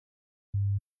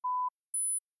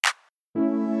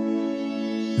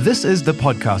This is the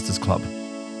Podcasters Club,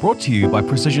 brought to you by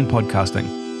Precision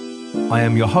Podcasting. I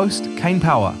am your host, Kane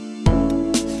Power.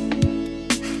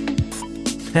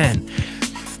 Man,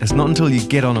 it's not until you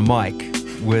get on a mic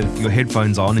with your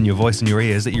headphones on and your voice in your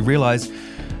ears that you realise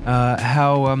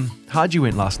how hard you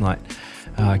went last night.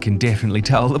 I can definitely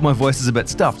tell that my voice is a bit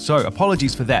stuffed, so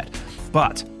apologies for that.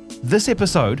 But this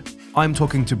episode, I'm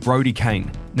talking to Brodie Kane.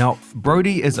 Now,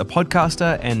 Brodie is a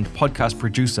podcaster and podcast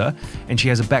producer, and she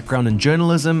has a background in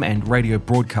journalism and radio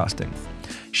broadcasting.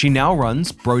 She now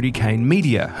runs Brodie Kane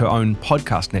Media, her own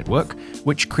podcast network,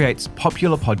 which creates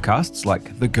popular podcasts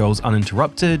like The Girls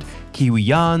Uninterrupted, Kiwi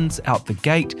Yarns, Out the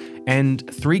Gate,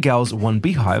 and Three Gals, One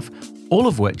Beehive, all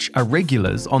of which are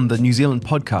regulars on the New Zealand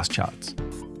podcast charts.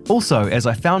 Also, as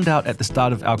I found out at the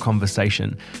start of our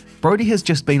conversation, Brodie has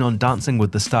just been on Dancing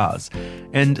with the Stars,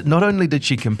 and not only did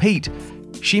she compete,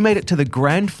 she made it to the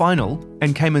grand final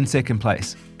and came in second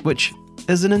place, which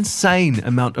is an insane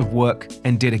amount of work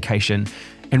and dedication,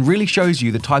 and really shows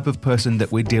you the type of person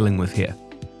that we're dealing with here.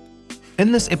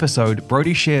 In this episode,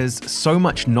 Brodie shares so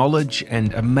much knowledge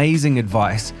and amazing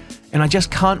advice, and I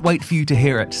just can't wait for you to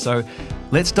hear it. So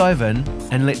let's dive in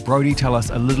and let Brodie tell us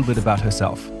a little bit about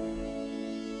herself.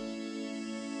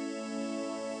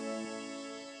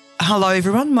 Hello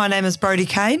everyone, my name is Brodie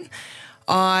Kane.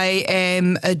 I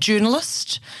am a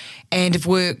journalist and have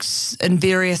worked in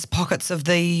various pockets of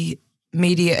the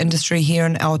media industry here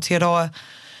in Aotearoa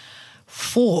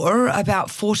for about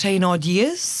 14 odd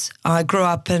years. I grew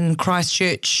up in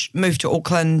Christchurch, moved to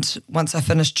Auckland once I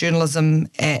finished journalism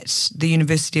at the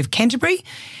University of Canterbury.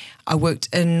 I worked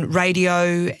in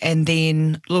radio and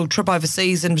then a little trip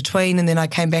overseas in between, and then I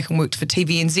came back and worked for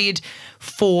TVNZ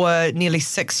for nearly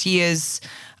 6 years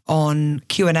on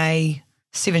Q&A,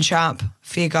 7 Sharp,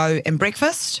 Fair Go and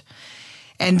Breakfast.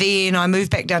 And then I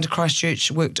moved back down to Christchurch,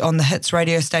 worked on the Hits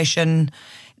radio station.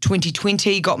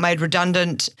 2020, got made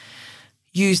redundant,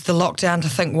 used the lockdown to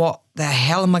think, what the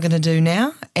hell am I going to do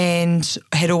now? And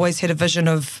had always had a vision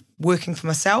of working for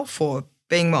myself or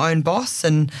being my own boss.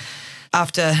 And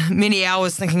after many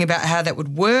hours thinking about how that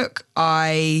would work,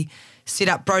 I set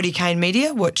up Brodie Kane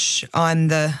Media, which I'm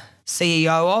the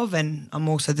CEO of, and I'm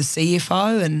also the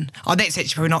CFO, and that's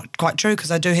actually probably not quite true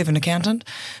because I do have an accountant,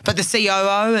 but the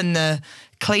COO and the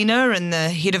cleaner and the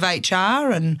head of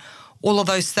HR and all of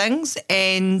those things.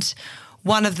 And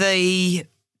one of the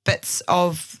bits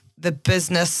of the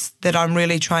business that I'm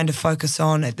really trying to focus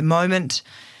on at the moment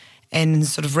and in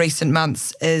sort of recent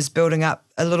months is building up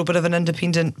a little bit of an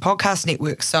independent podcast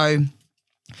network. So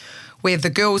we have The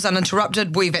Girls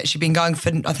Uninterrupted. We've actually been going for,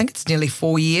 I think it's nearly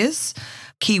 4 years.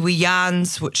 Kiwi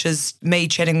Yarns, which is me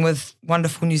chatting with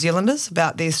wonderful New Zealanders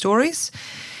about their stories.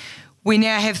 We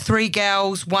now have Three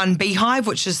Gals, One Beehive,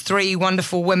 which is 3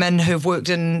 wonderful women who've worked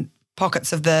in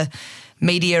pockets of the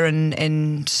media and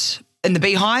in the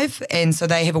Beehive, and so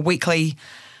they have a weekly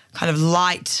kind of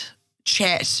light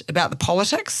chat about the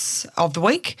politics of the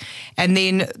week. And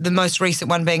then the most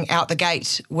recent one being Out the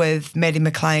Gate with Maddie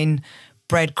McLean,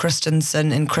 Brad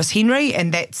Christensen and Chris Henry,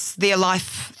 and that's their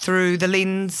life through the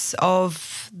lens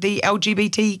of the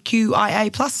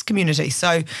LGBTQIA plus community.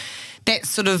 So that's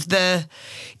sort of the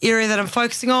area that I'm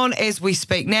focusing on as we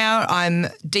speak now. I'm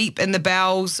deep in the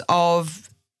bowels of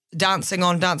Dancing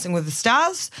with the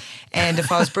Stars, and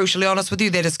if I was brutally honest with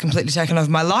you, that has completely taken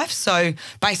over my life. So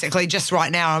basically just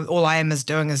right now all I am is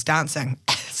doing is dancing.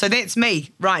 So that's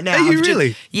me right now. Are you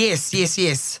really?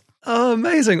 Yes. Oh,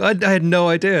 amazing. I had no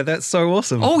idea. That's so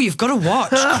awesome. Oh, you've got to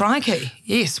watch. Crikey.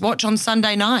 Yes, watch on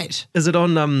Sunday night. Is it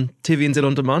on TVNZ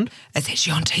On Demand? It's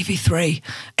actually on TV3.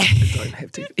 I don't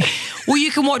have TV. Well,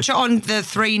 you can watch it on the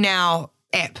 3 Now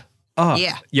app. Oh,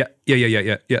 yeah. Yeah.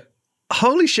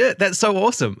 Holy shit, that's so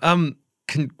awesome.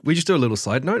 Can we just do a little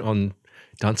side note on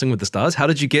Dancing with the Stars? How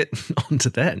did you get onto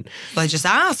that? They just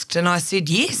asked and I said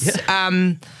yes. Yeah.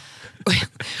 When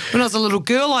I was a little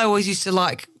girl, I always used to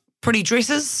like pretty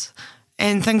dresses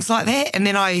and things like that. And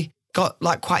then I got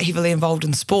like quite heavily involved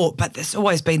in sport, but there's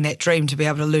always been that dream to be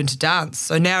able to learn to dance.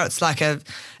 So now it's like a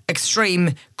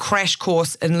extreme crash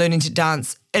course in learning to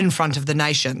dance in front of the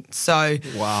nation. So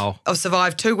wow. I've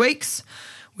survived 2 weeks.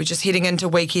 We're just heading into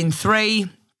weekend 3.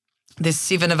 There's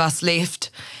 7 of us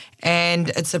left and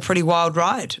it's a pretty wild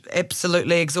ride.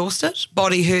 Absolutely exhausted.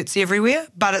 Body hurts everywhere,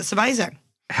 but it's amazing.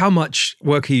 How much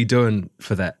work are you doing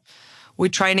for that? We're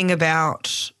training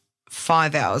about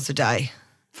 5 hours a day.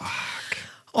 Fuck.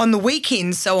 On the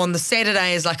weekends, so on the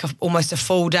Saturday is like almost a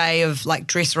full day of like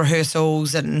dress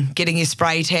rehearsals and getting your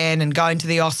spray tan and going to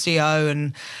the osteo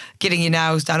and getting your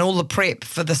nails done, all the prep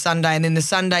for the Sunday. And then the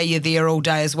Sunday you're there all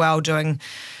day as well doing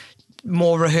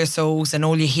more rehearsals and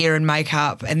all your hair and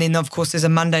makeup. And then, of course, there's a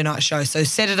Monday night show. So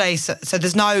Saturday, so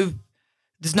there's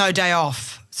no day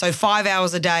off. So 5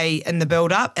 hours a day in the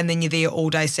build-up, and then you're there all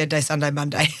day, Saturday, Sunday,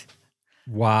 Monday.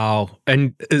 Wow.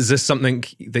 And is this something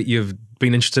that you've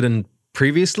been interested in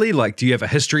previously? Like, do you have a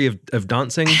history of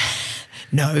dancing?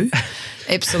 No,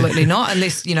 absolutely not,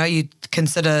 unless, you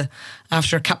consider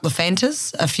after a couple of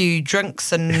Fantas, a few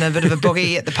drinks and a bit of a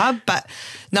boogie at the pub. But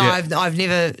no, yeah. I've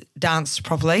never danced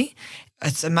properly.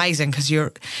 It's amazing because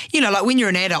like when you're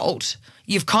an adult,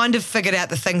 you've kind of figured out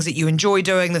the things that you enjoy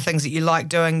doing, the things that you like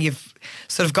doing. You've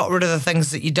sort of got rid of the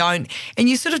things that you don't. And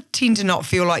you sort of tend to not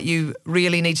feel like you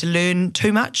really need to learn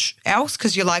too much else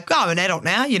because you're like, I'm an adult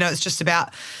now. It's just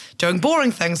about doing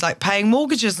boring things like paying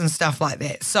mortgages and stuff like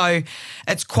that. So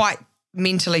it's quite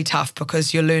mentally tough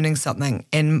because you're learning something,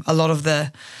 and a lot of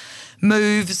the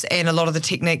moves and a lot of the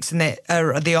techniques and that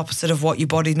are the opposite of what your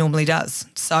body normally does.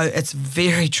 So it's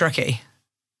very tricky.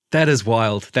 That is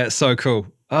wild. That's so cool.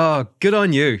 Oh, good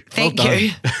on you. Thank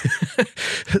you.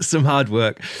 Some hard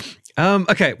work.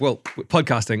 Okay, well,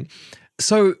 podcasting.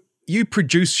 So you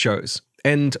produce shows,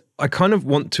 and I kind of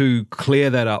want to clear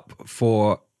that up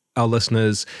for our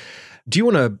listeners. Do you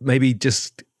want to maybe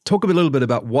just talk a little bit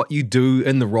about what you do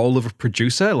in the role of a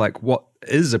producer? Like, what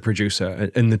is a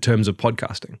producer in the terms of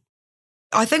podcasting?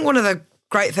 I think one of the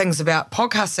great things about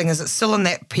podcasting is it's still in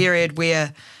that period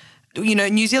where,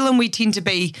 New Zealand, we tend to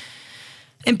be,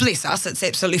 and bless us, it's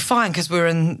absolutely fine because we're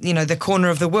in, the corner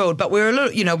of the world, but we're a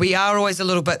little, we are always a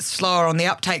little bit slower on the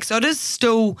uptake. So it is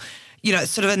still,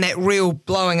 it's sort of in that real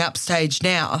blowing up stage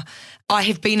now. I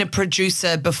have been a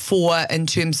producer before in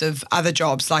terms of other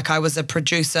jobs. Like I was a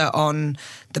producer on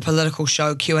the political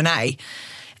show Q&A.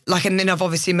 And then I've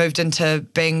obviously moved into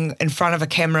being in front of a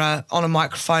camera on a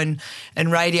microphone and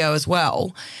radio as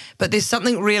well. But there's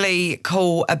something really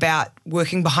cool about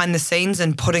working behind the scenes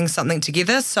and putting something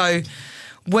together. So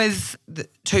with the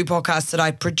 2 podcasts that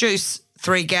I produce,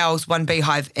 3 Gals, 1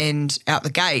 Beehive and Out the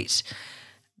Gate,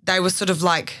 they were sort of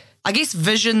like, I guess,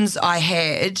 visions I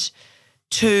had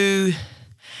to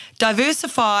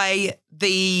diversify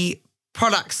the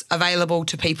products available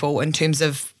to people in terms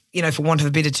of, for want of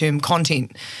a better term,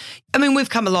 content. I mean, we've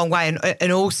come a long way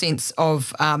in all sense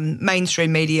of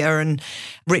mainstream media and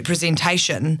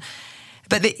representation,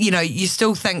 but, you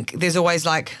still think there's always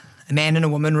like a man and a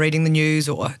woman reading the news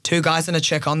or 2 guys and a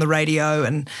chick on the radio,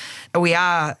 and we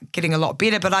are getting a lot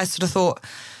better. But I sort of thought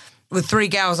with 3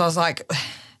 Gals, I was like,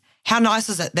 how nice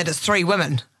is it that it's 3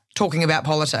 women talking about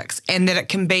politics and that it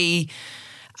can be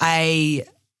a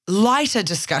lighter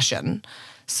discussion.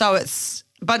 So it's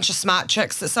a bunch of smart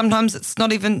chicks that sometimes it's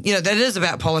not even, that it is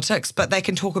about politics, but they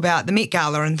can talk about the Met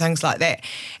Gala and things like that.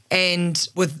 And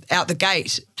with Out the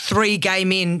Gate, 3 gay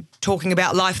men talking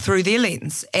about life through their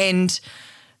lens. And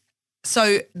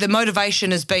so the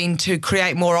motivation has been to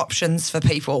create more options for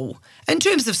people in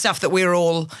terms of stuff that we're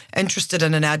all interested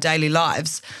in our daily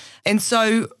lives. And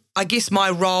so I guess my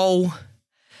role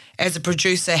as a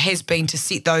producer has been to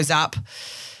set those up,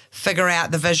 figure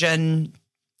out the vision,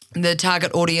 the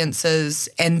target audiences,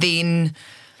 and then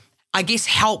I guess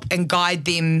help and guide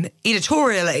them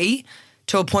editorially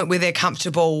to a point where they're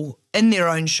comfortable in their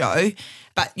own show,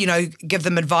 but, give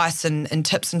them advice and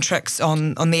tips and tricks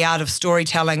on the art of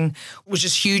storytelling, which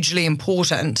is hugely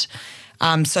important,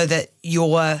 so that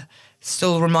you're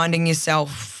still reminding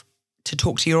yourself to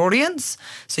talk to your audience.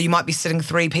 So you might be sitting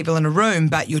 3 people in a room,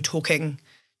 but you're talking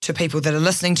to people that are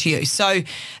listening to you. So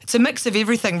it's a mix of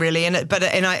everything really. And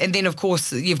then of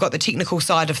course you've got the technical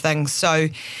side of things. So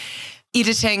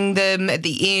editing them at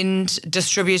the end,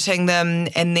 distributing them,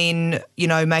 and then,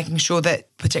 making sure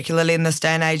that particularly in this day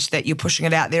and age that you're pushing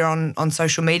it out there on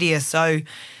social media. So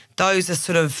those are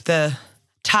sort of the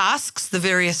tasks, the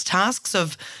various tasks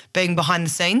of being behind the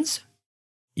scenes.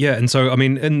 Yeah. And so, I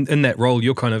mean, in that role,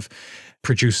 you're kind of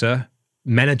producer,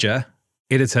 manager,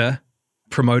 editor,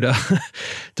 promoter,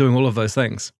 doing all of those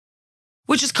things.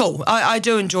 Which is cool. I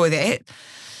do enjoy that.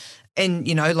 And,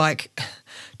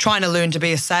 trying to learn to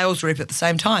be a sales rep at the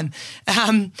same time.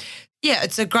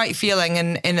 It's a great feeling,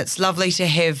 and it's lovely to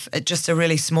have just a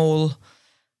really small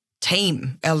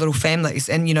team, our little families.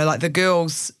 And, the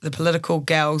girls, the political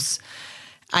gals,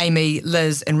 Amy,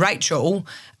 Liz and Rachel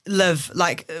Liz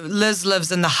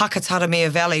lives in the Hakataramea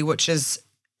Valley, which is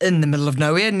in the middle of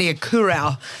nowhere, near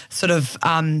Kurau, sort of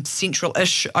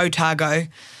central-ish Otago.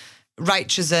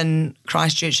 Rach is in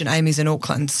Christchurch and Amy's in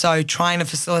Auckland. So trying to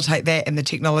facilitate that and the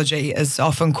technology is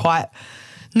often quite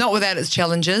not without its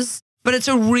challenges, but it's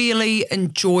a really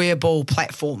enjoyable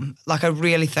platform. I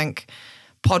really think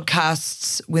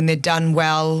podcasts, when they're done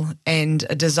well and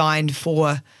are designed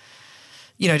for,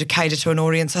 to cater to an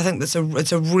audience. I think it's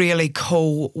a really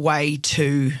cool way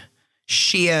to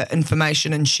share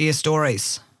information and share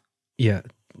stories. Yeah,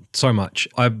 so much.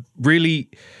 I really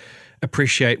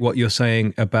appreciate what you're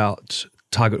saying about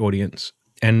target audience,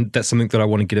 and that's something that I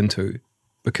want to get into,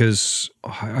 because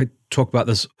I talk about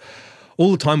this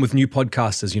all the time with new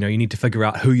podcasters. You need to figure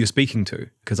out who you're speaking to,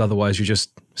 because otherwise you're just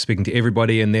speaking to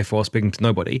everybody and therefore speaking to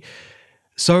nobody.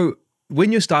 So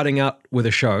when you're starting out with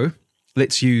a show,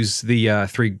 let's use the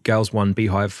Three Gals One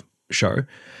Beehive show,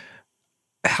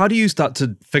 how do you start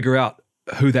to figure out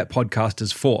who that podcast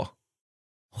is for?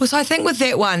 Well, so I think with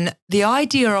that one, the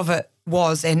idea of it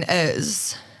was and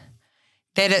is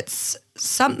that it's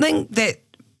something that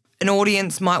an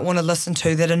audience might want to listen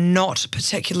to that are not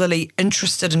particularly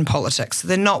interested in politics. So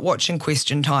they're not watching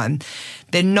Question Time.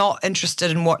 They're not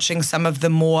interested in watching some of the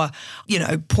more,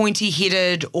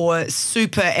 pointy-headed or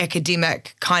super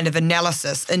academic kind of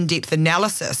analysis, in-depth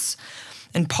analysis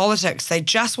in politics. They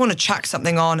just want to chuck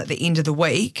something on at the end of the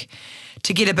week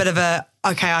to get a bit of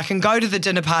okay, I can go to the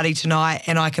dinner party tonight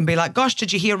and I can be like, gosh,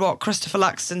 did you hear what Christopher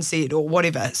Luxon said or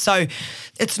whatever? So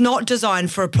it's not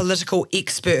designed for a political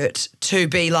expert to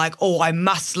be like, oh, I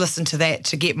must listen to that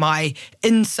to get my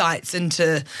insights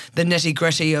into the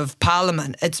nitty-gritty of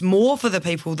Parliament. It's more for the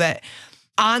people that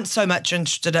aren't so much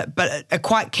interested in it but are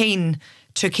quite keen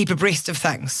to keep abreast of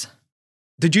things.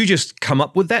 Did you just come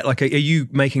up with that? Like, are you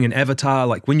making an avatar?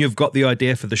 Like, when you've got the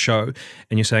idea for the show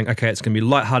and you're saying, okay, it's going to be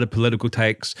lighthearted political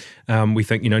takes. We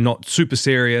think, not super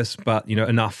serious, but,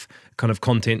 enough kind of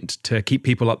content to keep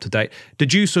people up to date.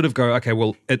 Did you sort of go, okay,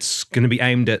 well, it's going to be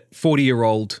aimed at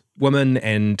 40-year-old women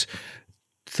and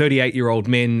 38-year-old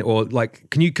men? Or like,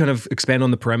 can you kind of expand on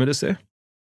the parameters there?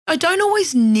 I don't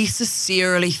always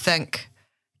necessarily think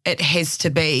it has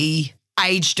to be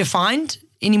age defined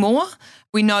anymore.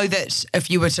 We know that if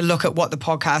you were to look at what the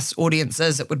podcast audience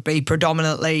is, it would be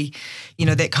predominantly,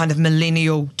 that kind of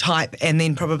millennial type, and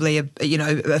then probably a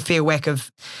fair whack of,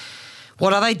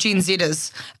 what are they, Gen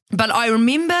Zers. But I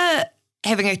remember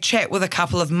having a chat with a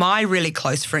couple of my really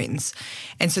close friends,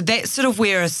 and so that's sort of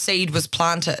where a seed was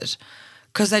planted,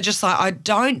 because they're just like, I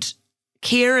don't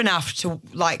care enough to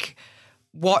like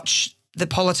watch the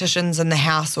politicians in the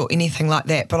House or anything like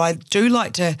that, but I do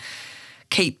like to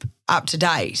keep up to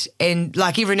date. And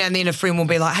like every now and then a friend will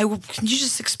be like, hey, well, can you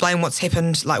just explain what's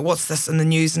happened? Like, what's this in the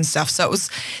news and stuff? So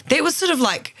that was sort of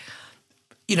like,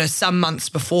 some months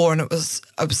before, and I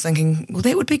was thinking, well,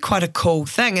 that would be quite a cool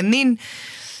thing. And then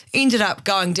ended up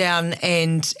going down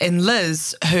and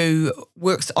Liz, who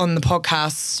works on the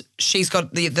podcast, she's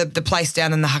got the place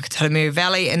down in the Hakataramere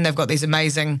Valley, and they've got these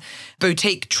amazing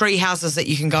boutique tree houses that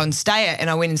you can go and stay at. And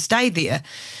I went and stayed there.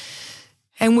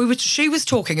 And she was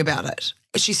talking about it.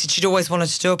 She said she'd always wanted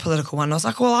to do a political one. I was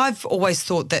like, well, I've always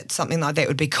thought that something like that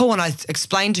would be cool. And I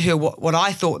explained to her what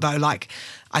I thought, though. Like,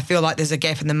 I feel like there's a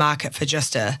gap in the market for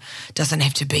doesn't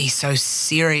have to be so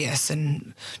serious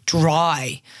and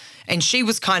dry. And she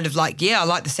was kind of like, yeah, I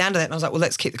like the sound of that. And I was like, well,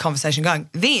 let's keep the conversation going.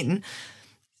 Then,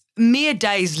 mere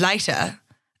days later,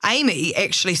 Amy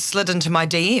actually slid into my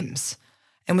DMs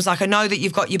and was like, I know that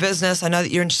you've got your business. I know that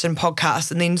you're interested in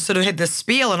podcasts. And then sort of had this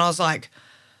spiel, and I was like,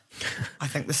 I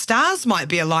think the stars might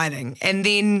be aligning. And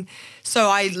then, so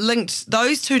I linked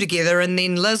those two together, and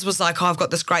then Liz was like, oh, I've got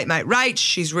this great mate, Rach,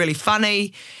 she's really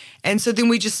funny. And so then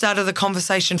we just started the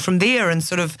conversation from there, and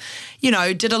sort of,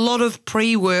 did a lot of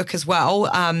pre-work as well,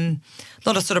 a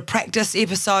lot of sort of practice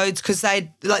episodes, because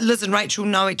Liz and Rachel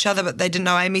know each other, but they didn't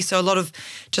know Amy, so a lot of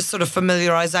just sort of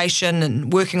familiarisation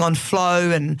and working on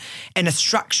flow and a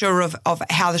structure of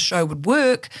how the show would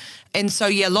work. And so,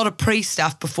 yeah, a lot of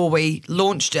pre-stuff before we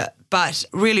launched it, but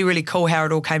really, really cool how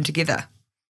it all came together.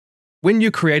 When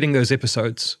you're creating those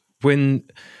episodes, when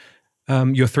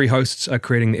your three hosts are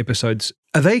creating the episodes,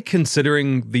 are they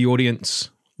considering the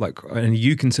audience, and are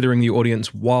you considering the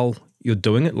audience while you're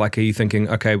doing it? Like, are you thinking,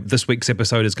 okay, this week's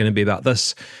episode is going to be about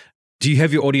this? Do you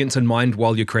have your audience in mind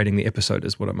while you're creating the episode,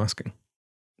 is what I'm asking?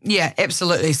 Yeah,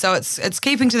 absolutely. So it's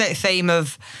keeping to that theme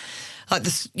of, like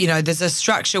this, there's a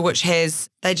structure which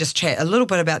they just chat a little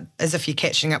bit about as if you're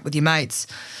catching up with your mates.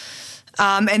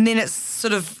 And then it's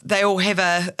sort of, they all have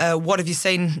a what have you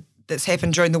seen that's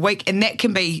happened during the week, and that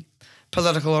can be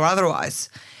political or otherwise.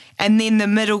 And then the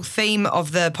middle theme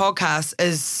of the podcast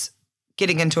is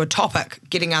getting into a topic,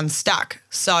 getting unstuck.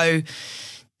 So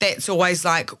that's always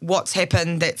like what's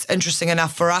happened that's interesting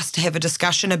enough for us to have a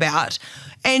discussion about.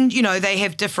 And, they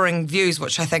have differing views,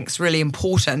 which I think is really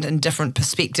important, and different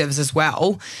perspectives as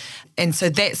well. And so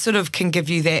that sort of can give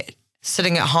you that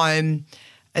sitting at home.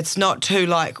 It's not too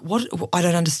like, what? I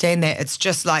don't understand that. It's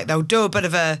just like they'll do a bit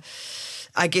of a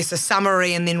I guess, a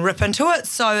summary and then rip into it.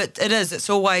 So it's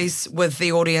always with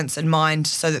the audience in mind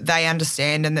so that they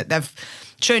understand and that they've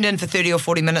tuned in for 30 or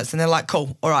 40 minutes and they're like,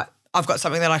 cool, all right, I've got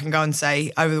something that I can go and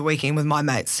say over the weekend with my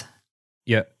mates.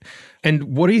 Yeah.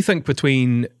 And what do you think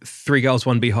between Three Girls,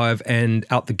 One Beehive and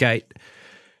Out the Gate?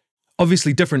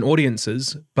 Obviously different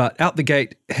audiences, but Out the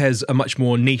Gate has a much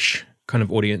more niche kind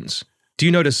of audience. Do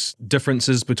you notice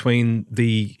differences between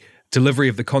the delivery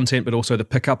of the content but also the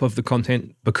pickup of the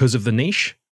content because of the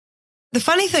niche? The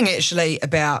funny thing actually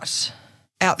about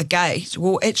Out the Gate,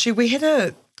 well, actually we had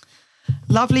a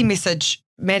lovely message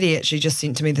Maddie actually just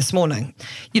sent to me this morning.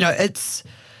 You know, it's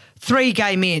 3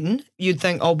 gay men. You'd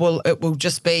think, oh, well, it will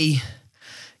just be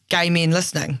gay men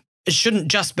listening. It shouldn't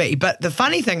just be. But the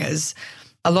funny thing is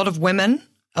a lot of women,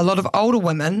 a lot of older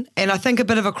women, and I think a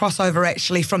bit of a crossover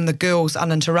actually from the Girls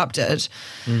Uninterrupted.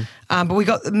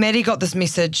 But Maddie got this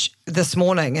message this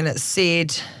morning and it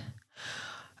said,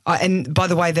 and by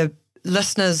the way, the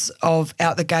listeners of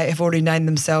Out the Gate have already named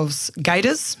themselves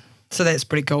Gators, so that's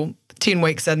pretty cool. 10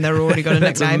 weeks in, they've already got a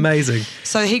nickname. That's amazing.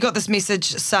 So he got this message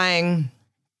saying,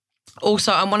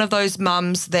 also, I'm one of those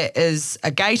mums that is a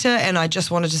gator, and I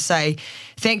just wanted to say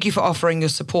thank you for offering your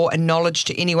support and knowledge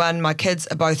to anyone. My kids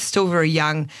are both still very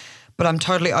young, but I'm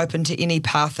totally open to any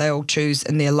path they'll choose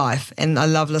in their life, and I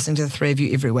love listening to the 3 of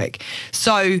you every week.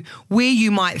 So where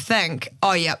you might think,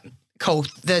 oh, yeah, cool,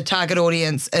 the target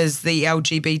audience is the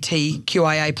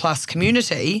LGBTQIA plus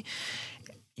community,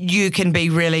 you can be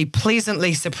really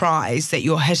pleasantly surprised that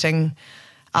you're hitting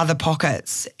other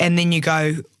pockets, and then you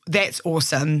go, that's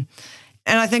awesome.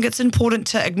 And I think it's important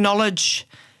to acknowledge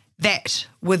that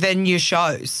within your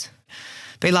shows.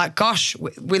 Be like, gosh,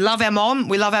 we love our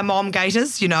mom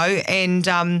gators, you know,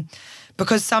 and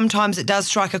because sometimes it does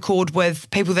strike a chord with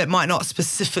people that might not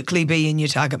specifically be in your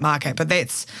target market, but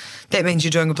that means you're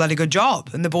doing a bloody good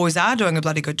job, and the boys are doing a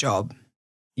bloody good job.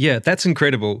 Yeah, that's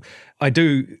incredible. I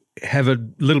do have a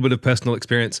little bit of personal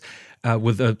experience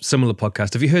with a similar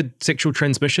podcast. Have you heard Sexual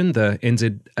Transmission, the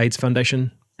NZ AIDS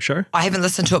Foundation show? I haven't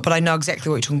listened to it, but I know exactly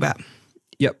what you're talking about.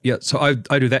 Yep. So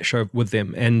I do that show with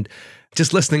them, and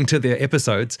just listening to their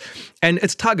episodes, and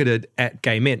it's targeted at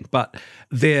gay men, but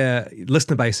their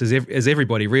listener base is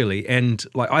everybody really. And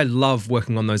like, I love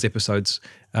working on those episodes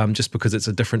just because it's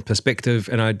a different perspective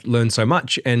and I learn so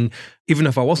much. And even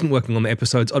if I wasn't working on the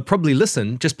episodes, I'd probably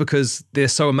listen just because they're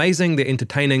so amazing, they're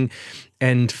entertaining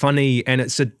and funny, and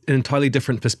it's an entirely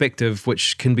different perspective,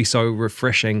 which can be so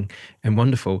refreshing and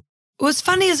wonderful. Well, it's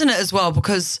funny, isn't it, as well,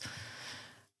 because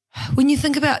when you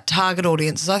think about target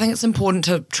audiences, I think it's important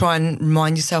to try and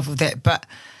remind yourself of that, but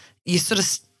you sort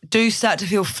of do start to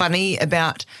feel funny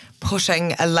about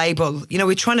putting a label. You know,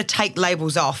 we're trying to take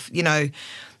labels off, you know,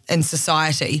 in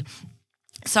society.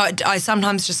 So I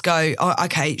sometimes just go, oh,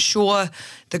 okay, sure,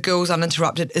 the Girls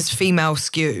Uninterrupted is female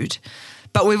skewed,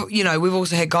 but we've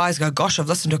also had guys go, gosh, I've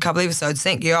listened to a couple of episodes,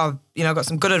 thank you, I've got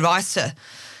some good advice to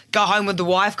go home with the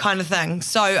wife kind of thing.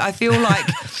 So I feel like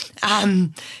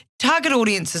target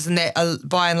audiences and that are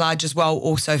by and large as well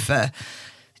also for,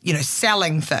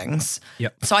 selling things.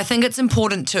 Yep. So I think it's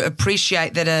important to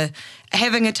appreciate that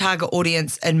having a target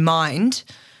audience in mind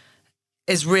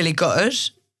is really good,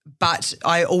 but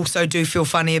I also do feel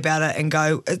funny about it and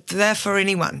go, they're for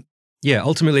anyone. Yeah,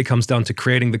 ultimately it comes down to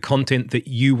creating the content that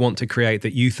you want to create,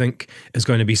 that you think is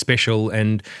going to be special,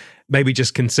 and maybe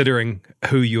just considering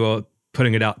who you're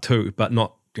putting it out to, but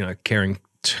not, caring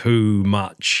too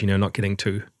much, not getting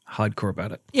too hardcore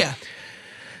about it. Yeah.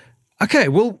 Okay,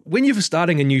 well, when you were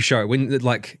starting a new show,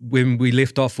 when we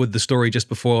left off with the story just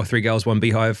before Three Girls, One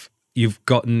Beehive, you've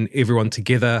gotten everyone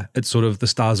together, it's sort of the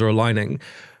stars are aligning.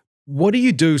 What do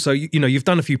you do? So, you've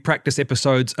done a few practice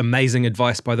episodes, amazing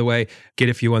advice, by the way, get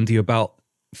a few under your belt,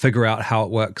 figure out how it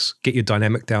works, get your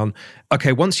dynamic down.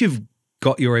 Okay, once you've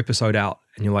got your episode out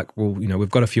and you're like, well, we've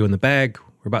got a few in the bag,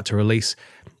 we're about to release,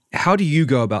 how do you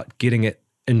go about getting it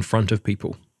in front of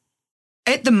people?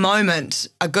 At the moment,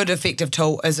 a good effective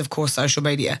tool is, of course, social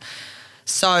media.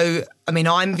 So,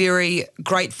 I'm very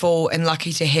grateful and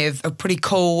lucky to have a pretty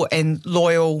cool and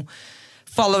loyal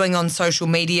following on social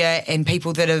media and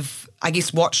people that have, I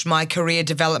guess, watched my career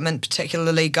development,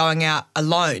 particularly going out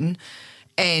alone,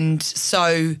 and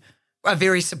so are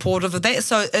very supportive of that.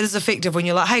 So it is effective when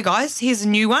you're like, hey guys, here's a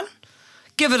new one,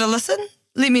 give it a listen,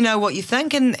 let me know what you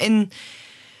think, and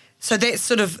so that's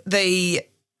sort of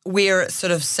where it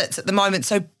sort of sits at the moment.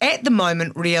 So at the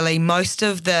moment, really, most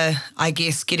of the, I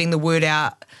guess, getting the word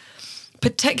out,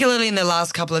 particularly in the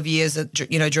last couple of years,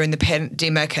 during the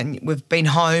pandemic and we've been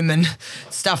home and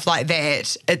stuff like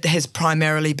that, it has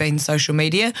primarily been social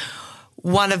media.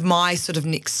 One of my sort of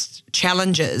next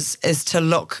challenges is to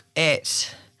look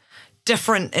at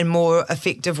different and more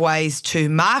effective ways to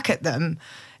market them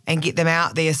and get them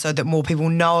out there so that more people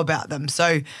know about them.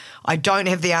 So I don't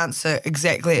have the answer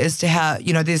exactly as to how,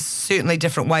 there's certainly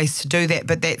different ways to do that,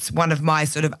 but that's one of my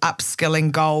sort of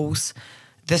upskilling goals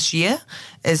this year,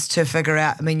 is to figure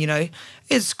out,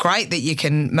 it's great that you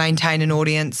can maintain an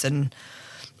audience and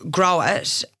grow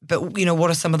it, but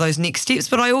what are some of those next steps?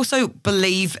 But I also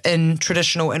believe in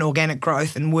traditional and organic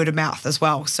growth and word of mouth as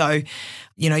well. So,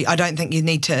 I don't think you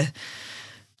need to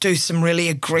do some really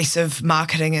aggressive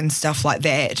marketing and stuff like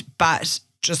that, but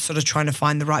just sort of trying to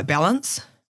find the right balance.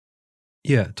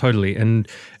 Yeah, totally. And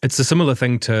it's a similar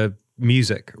thing to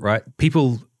music, right?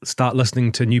 People start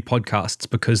listening to new podcasts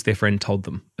because their friend told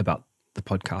them about the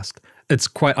podcast. It's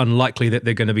quite unlikely that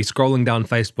they're going to be scrolling down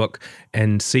Facebook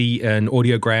and see an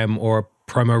audiogram or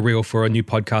a promo reel for a new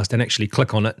podcast and actually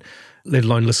click on it, let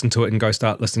alone listen to it and go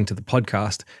start listening to the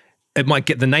podcast. It might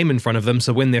get the name in front of them,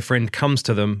 so when their friend comes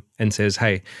to them and says,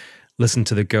 hey, listen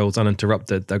to the Girls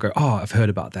Uninterrupted, they'll go, oh, I've heard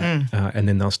about that, and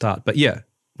then they'll start. But yeah,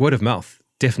 word of mouth,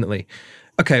 definitely.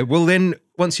 Okay, well then,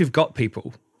 once you've got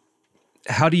people,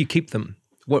 how do you keep them?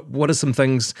 What are some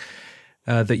things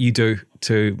that you do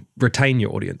to retain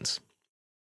your audience?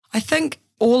 I think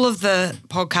all of the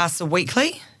podcasts are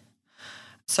weekly,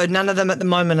 so none of them at the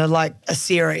moment are like a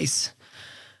series,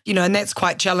 and that's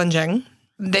quite challenging.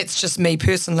 That's just me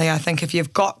personally. I think if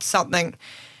you've got something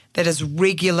that is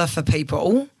regular for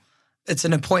people, it's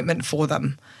an appointment for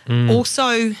them.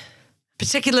 Also,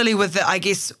 particularly with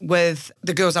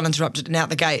the Girls Uninterrupted and Out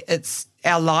the Gate, it's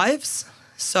our lives.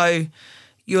 So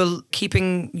you're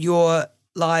keeping your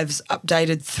lives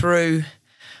updated through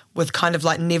with kind of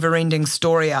like never-ending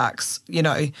story arcs.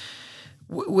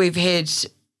 We've had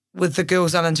with the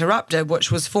Girls Uninterrupted,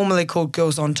 which was formerly called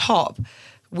Girls on Top,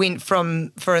 went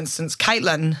from, for instance,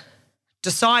 Caitlin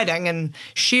deciding and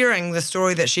sharing the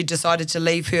story that she decided to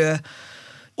leave her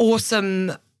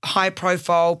awesome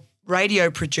high-profile radio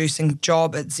producing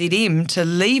job at ZM to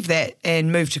leave that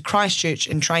and move to Christchurch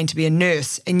and train to be a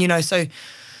nurse. And, so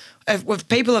if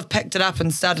people have picked it up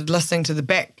and started listening to the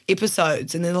back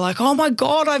episodes and they're like, oh, my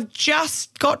God, I've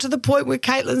just got to the point where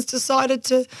Caitlin's decided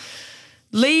to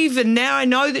leave and now I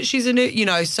know that she's a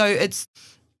nurse, so it's,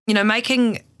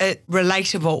 making it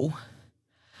relatable,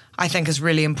 I think, is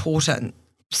really important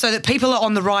so that people are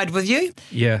on the ride with you.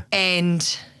 Yeah.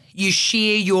 And you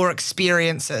share your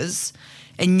experiences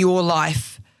in your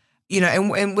life,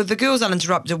 and with the Girls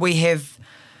Uninterrupted, we have,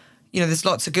 there's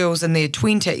lots of girls in their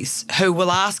 20s who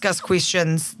will ask us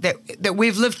questions that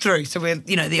we've lived through. So we're,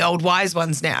 the old wise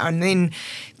ones now. And then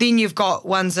you've got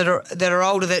ones that are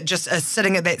older that just are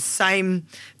sitting at that same,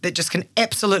 that just can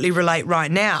absolutely relate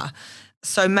right now.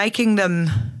 So making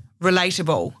them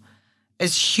relatable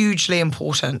is hugely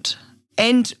important,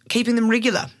 and keeping them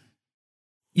regular.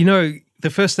 The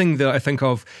first thing that I think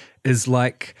of is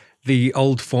like the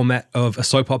old format of a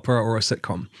soap opera or a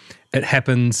sitcom. It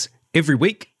happens every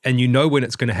week and you know when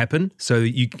it's going to happen. So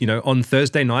on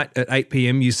Thursday night at 8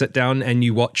 p.m. you sit down and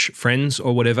you watch Friends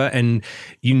or whatever, and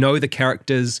you know the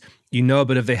characters, you know a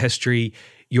bit of their history,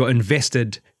 you're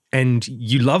invested and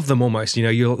you love them almost,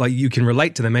 you're like, you can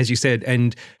relate to them, as you said.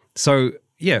 And so,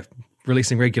 yeah,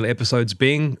 releasing regular episodes,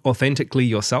 being authentically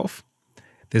yourself,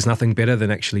 there's nothing better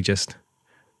than actually just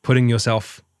putting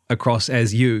yourself across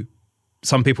as you.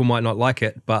 Some people might not like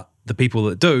it, but the people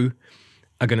that do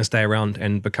are going to stay around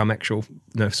and become actual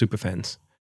super fans.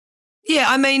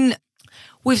 Yeah,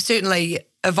 we've certainly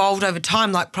evolved over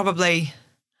time, like probably,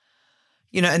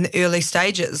 in the early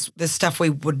stages, there's stuff we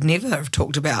would never have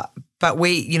talked about. But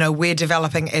we're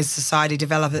developing as society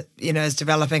is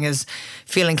developing as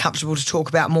feeling comfortable to talk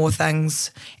about more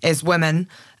things as women.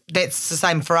 That's the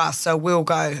same for us. So we'll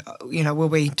go, we'll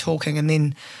be talking and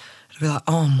then it'll be like,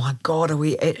 oh my God, are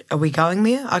we going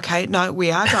there? Okay, no, we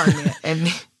are going there.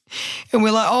 And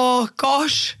we're like, oh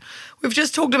gosh, we've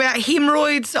just talked about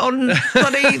hemorrhoids on the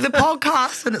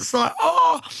podcast. And it's like,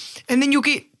 oh, and then you'll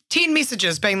get 10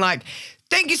 messages being like,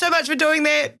 thank you so much for doing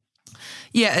that.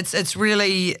 Yeah, it's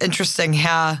really interesting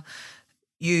how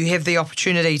you have the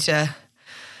opportunity to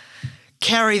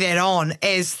carry that on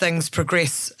as things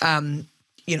progress,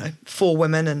 for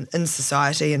women and in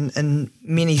society and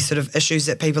many sort of issues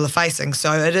that people are facing.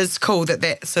 So it is cool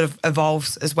that sort of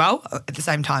evolves as well at the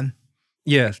same time.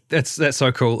 Yeah, that's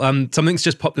so cool. Something's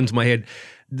just popped into my head.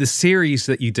 The series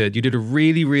that you did a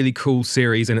really, really cool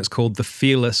series, and it's called the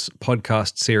Fearless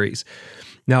Podcast Series.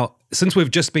 Now, since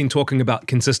we've just been talking about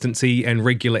consistency and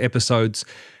regular episodes,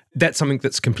 that's something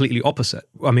that's completely opposite.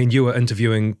 You were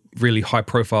interviewing really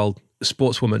high-profile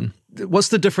sportswoman. What's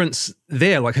the difference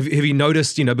there? Like, have you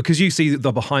noticed, because you see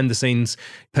the behind the scenes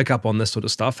pick up on this sort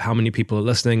of stuff, how many people are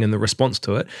listening and the response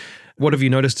to it. What have you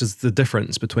noticed is the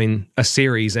difference between a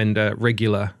series and a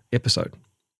regular episode?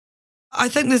 I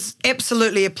think there's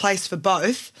absolutely a place for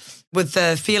both. With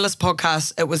the Fearless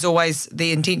podcast, it was always,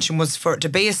 the intention was for it to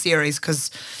be a series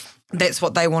because that's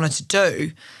what they wanted to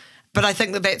do. But I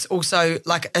think that that's also,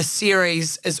 like, a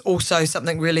series is also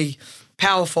something really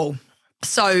powerful.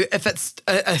 So if it's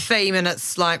a theme and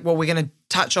it's like, well, we're going to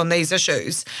touch on these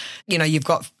issues, you've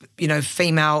got,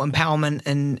 female empowerment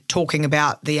and talking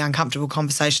about the uncomfortable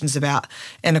conversations about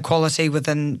inequality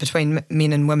between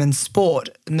men and women's sport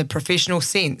in the professional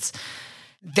sense.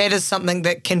 That is something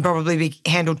that can probably be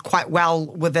handled quite well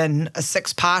within a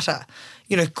 6-parter.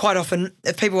 Quite often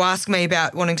if people ask me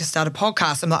about wanting to start a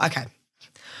podcast, I'm like, okay,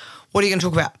 what are you going to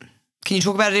talk about? Can you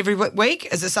talk about it every week?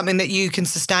 Is it something that you can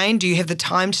sustain? Do you have the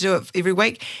time to do it every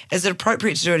week? Is it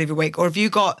appropriate to do it every week? Or have you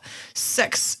got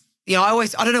 6? I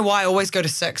don't know why I always go to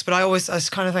 6, but I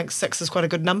just kind of think 6 is quite a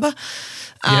good number.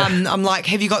 I'm like,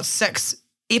 have you got 6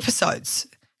 episodes?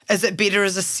 Is it better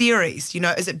as a series?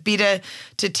 Is it better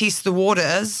to test the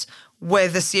waters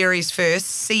with a series first,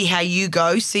 see how you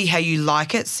go, see how you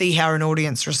like it, see how an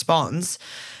audience responds?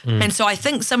 And so I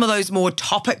think some of those more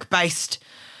topic-based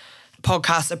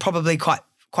podcasts are probably quite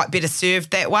better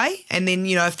served that way. And then,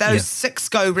 if those 6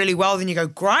 go really well, then you go,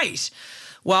 great.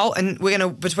 Well, and we're going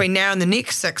to, between now and the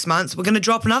next 6 months, we're going to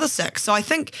drop another 6. So I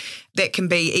think that can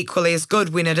be equally as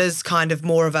good when it is kind of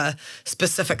more of a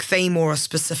specific theme or a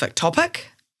specific topic.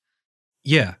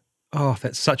 Yeah. Oh,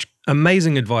 that's such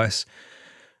amazing advice.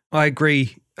 I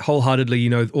agree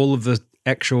wholeheartedly. All of the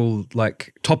actual,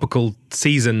 like, topical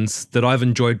seasons that I've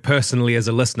enjoyed personally as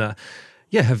a listener,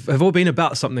 have all been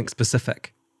about something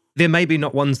specific. There may be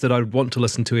not ones that I'd want to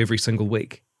listen to every single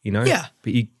week, Yeah.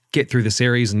 But you get through the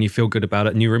series and you feel good about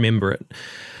it and you remember it.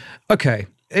 Okay.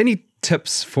 Any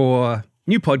tips for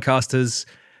new podcasters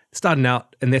starting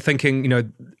out and they're thinking,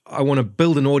 I want to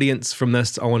build an audience from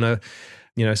this. I want to,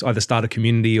 either start a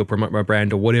community or promote my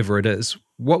brand or whatever it is.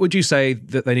 What would you say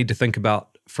that they need to think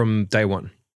about from day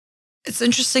one? It's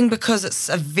interesting because it's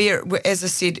as I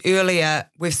said earlier,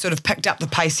 we've sort of picked up the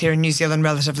pace here in New Zealand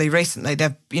relatively recently.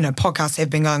 Podcasts have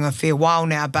been going a fair while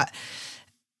now, but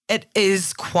it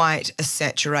is quite a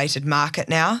saturated market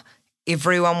now.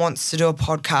 Everyone wants to do a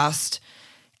podcast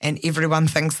and everyone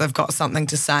thinks they've got something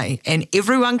to say, and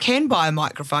everyone can buy a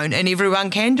microphone and everyone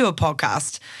can do a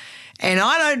podcast. And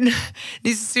I don't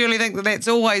necessarily think that that's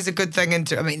always a good thing.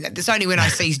 It's only when I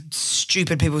see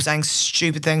stupid people saying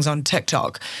stupid things on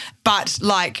TikTok. But,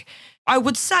 like, I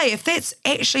would say if that's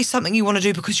actually something you want to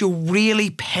do because you're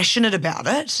really passionate about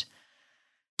it,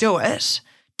 do it.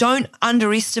 Don't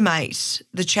underestimate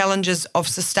the challenges of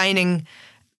sustaining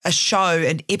a show,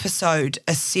 an episode,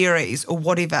 a series, or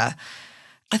whatever.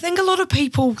 I think a lot of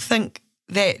people think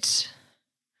that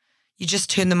you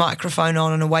just turn the microphone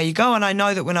on and away you go. And I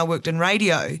know that when I worked in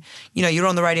radio, you're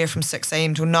on the radio from 6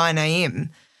 a.m. till 9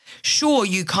 a.m. Sure,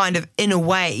 you kind of, in a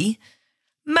way,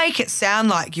 make it sound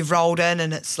like you've rolled in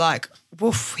and it's like,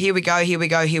 woof, here we go, here we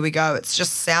go, here we go. It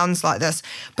just sounds like this.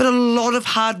 But a lot of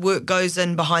hard work goes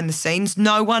in behind the scenes.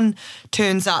 No one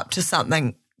turns up to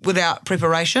something without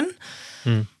preparation.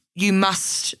 You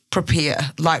must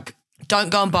prepare. Like, don't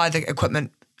go and buy the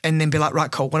equipment and then be like,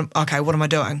 right, cool, what am I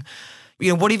doing?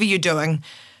 Whatever you're doing,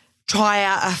 try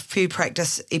out a few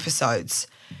practice episodes.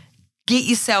 Get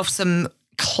yourself some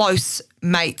close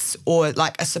mates or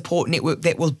like a support network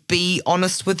that will be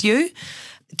honest with you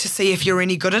to see if you're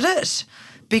any good at it.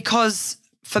 Because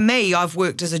for me, I've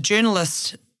worked as a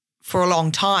journalist for a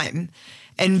long time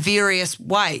in various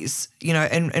ways,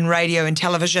 in radio and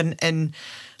television, in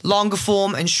longer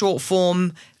form and short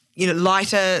form,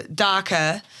 lighter,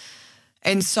 darker.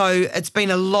 And so it's been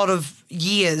a lot of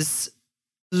years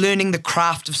learning the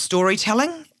craft of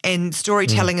storytelling, and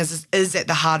storytelling is at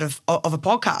the heart of a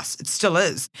podcast. It still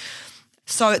is.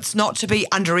 So it's not to be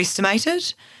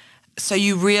underestimated. So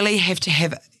you really have to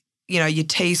have, your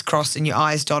T's crossed and your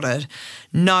I's dotted.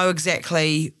 Know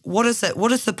exactly what is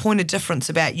the point of difference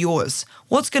about yours?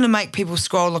 What's going to make people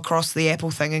scroll across the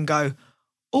Apple thing and go,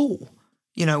 oh,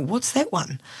 what's that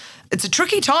one? It's a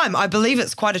tricky time. I believe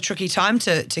it's quite a tricky time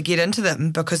to get into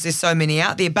them because there's so many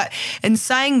out there. But in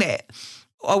saying that,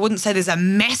 I wouldn't say there's a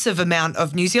massive amount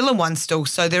of New Zealand ones still.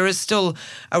 So there is still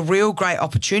a real great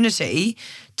opportunity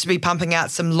to be pumping out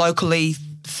some locally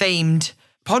themed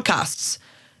podcasts.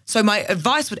 So my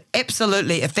advice would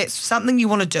absolutely, if that's something you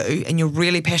want to do and you're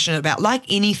really passionate about, like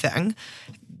anything,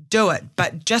 do it.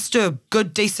 But just do a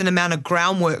good, decent amount of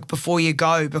groundwork before you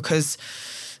go because,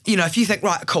 if you think,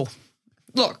 right, cool,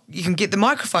 look, you can get the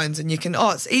microphones and you can,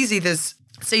 it's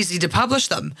easy to publish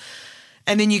them.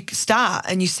 And then you start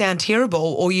and you sound terrible,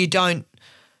 or you don't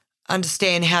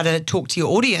understand how to talk to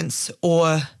your audience,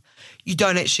 or you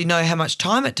don't actually know how much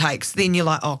time it takes. Then you're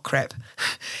like, oh, crap.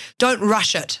 Don't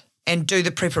rush it and do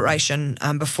the preparation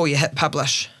before you hit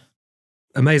publish.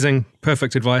 Amazing.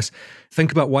 Perfect advice.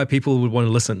 Think about why people would want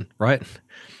to listen, right?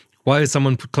 Why is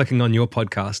someone clicking on your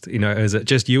podcast? Is it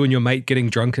just you and your mate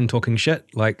getting drunk and talking shit?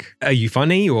 Like, are you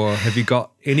funny, or have you got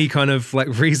any kind of like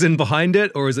reason behind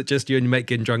it? Or is it just you and your mate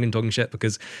getting drunk and talking shit?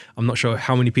 Because I'm not sure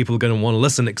how many people are going to want to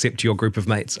listen except your group of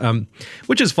mates,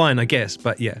 which is fine, I guess.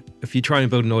 But yeah, if you're trying to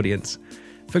build an audience,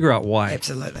 figure out why.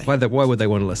 Absolutely. Why would they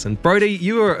want to listen? Brodie,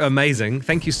 you were amazing.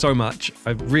 Thank you so much.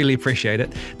 I really appreciate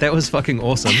it. That was fucking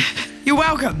awesome. You're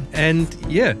welcome. And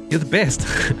yeah, you're the best.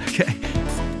 Okay.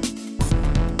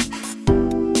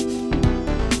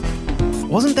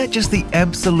 Wasn't that just the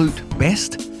absolute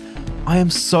best? I am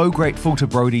so grateful to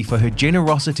Brodie for her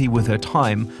generosity with her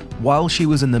time while she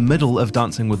was in the middle of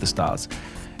Dancing with the Stars,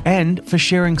 and for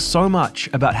sharing so much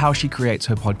about how she creates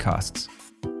her podcasts.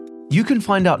 You can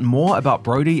find out more about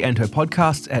Brodie and her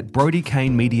podcasts at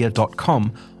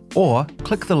brodieKanemedia.com, or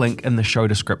click the link in the show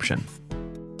description.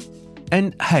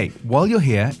 And hey, while you're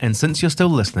here, and since you're still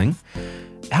listening,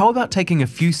 how about taking a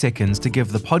few seconds to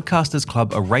give the Podcasters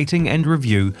Club a rating and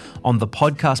review on the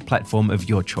podcast platform of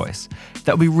your choice?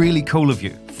 That would be really cool of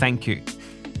you. Thank you.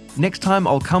 Next time,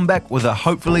 I'll come back with a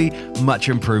hopefully much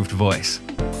improved voice.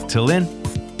 Till then.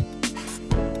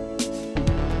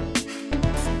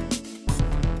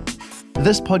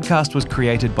 This podcast was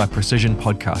created by Precision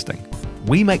Podcasting.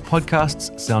 We make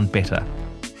podcasts sound better.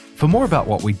 For more about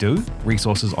what we do,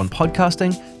 resources on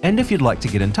podcasting, and if you'd like to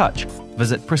get in touch,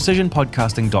 visit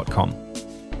precisionpodcasting.com.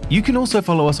 You can also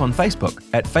follow us on Facebook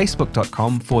at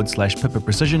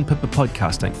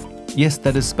facebook.com/PippaPrecisionPippaPodcasting. Yes,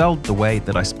 that is spelled the way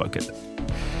that I spoke it.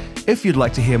 If you'd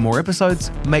like to hear more episodes,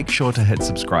 make sure to hit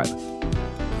subscribe.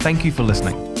 Thank you for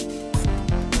listening.